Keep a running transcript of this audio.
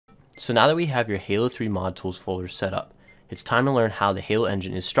So now that we have your Halo 3 mod tools folder set up, it's time to learn how the Halo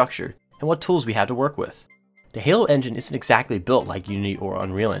engine is structured and what tools we have to work with. The Halo engine isn't exactly built like Unity or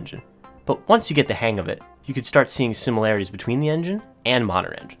Unreal Engine, but once you get the hang of it, you can start seeing similarities between the engine and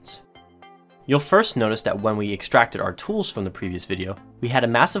modern engines. You'll first notice that when we extracted our tools from the previous video, we had a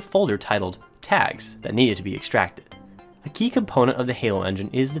massive folder titled Tags that needed to be extracted. A key component of the Halo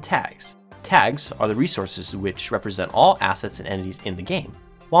engine is the tags. Tags are the resources which represent all assets and entities in the game.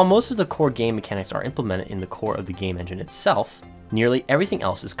 While most of the core game mechanics are implemented in the core of the game engine itself, nearly everything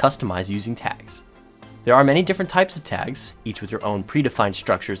else is customized using tags. There are many different types of tags, each with their own predefined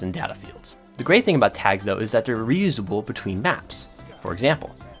structures and data fields. The great thing about tags though is that they're reusable between maps. For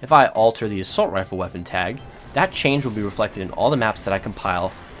example, if I alter the assault rifle weapon tag, that change will be reflected in all the maps that I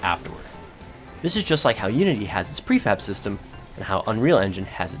compile afterward. This is just like how Unity has its prefab system and how Unreal Engine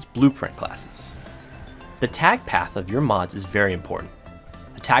has its blueprint classes. The tag path of your mods is very important.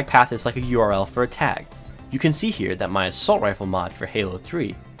 A tag path is like a URL for a tag. You can see here that my assault rifle mod for Halo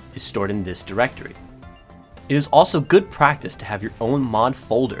 3 is stored in this directory. It is also good practice to have your own mod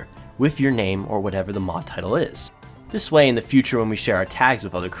folder with your name or whatever the mod title is. This way in the future when we share our tags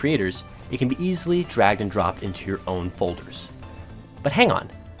with other creators, it can be easily dragged and dropped into your own folders. But hang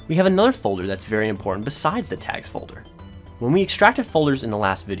on, we have another folder that's very important besides the tags folder. When we extracted folders in the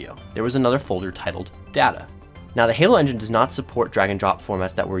last video, there was another folder titled Data. Now the Halo engine does not support drag and drop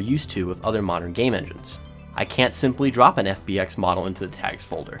formats that we're used to with other modern game engines. I can't simply drop an FBX model into the tags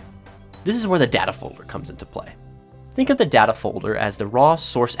folder. This is where the data folder comes into play. Think of the data folder as the raw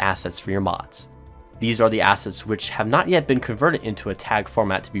source assets for your mods. These are the assets which have not yet been converted into a tag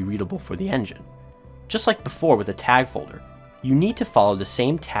format to be readable for the engine. Just like before with the tag folder, you need to follow the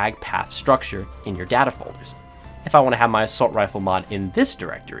same tag path structure in your data folders. If I want to have my assault rifle mod in this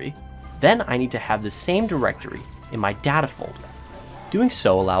directory, then I need to have the same directory in my data folder. Doing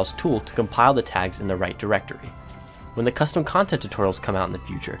so allows Tool to compile the tags in the right directory. When the custom content tutorials come out in the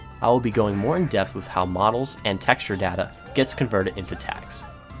future, I will be going more in depth with how models and texture data gets converted into tags.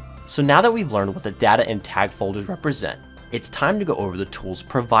 So now that we've learned what the data and tag folders represent, it's time to go over the tools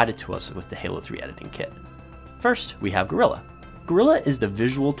provided to us with the Halo 3 editing kit. First, we have Guerilla. Guerilla is the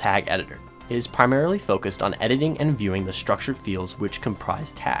visual tag editor. It is primarily focused on editing and viewing the structured fields which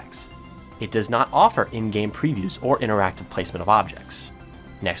comprise tags. It does not offer in-game previews or interactive placement of objects.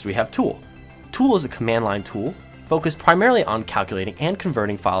 Next we have Tool. Tool is a command line tool focused primarily on calculating and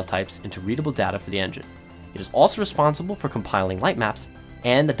converting file types into readable data for the engine. It is also responsible for compiling light maps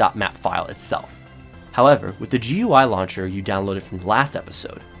and the .map file itself. However, with the GUI launcher you downloaded from the last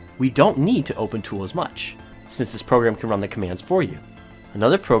episode, we don't need to open Tool as much, since this program can run the commands for you.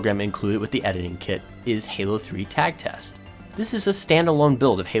 Another program included with the editing kit is Halo 3 Tag Test. This is a standalone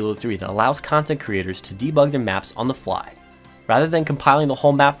build of Halo 3 that allows content creators to debug their maps on the fly. Rather than compiling the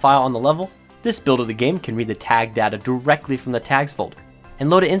whole map file on the level, this build of the game can read the tag data directly from the tags folder and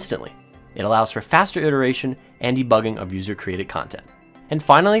load it instantly. It allows for faster iteration and debugging of user-created content. And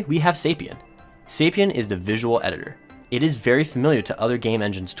finally, we have Sapien. Sapien is the visual editor. It is very familiar to other game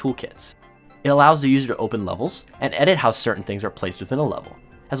engines' toolkits. It allows the user to open levels and edit how certain things are placed within a level,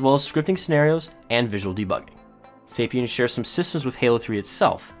 as well as scripting scenarios and visual debugging. Sapien shares some systems with Halo 3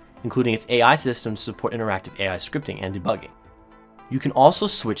 itself, including its AI systems to support interactive AI scripting and debugging. You can also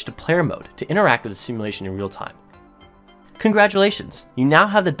switch to player mode to interact with the simulation in real time. Congratulations! You now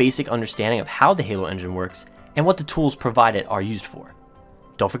have the basic understanding of how the Halo engine works and what the tools provided are used for.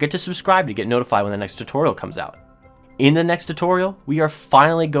 Don't forget to subscribe to get notified when the next tutorial comes out. In the next tutorial, we are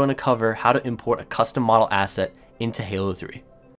finally going to cover how to import a custom model asset into Halo 3.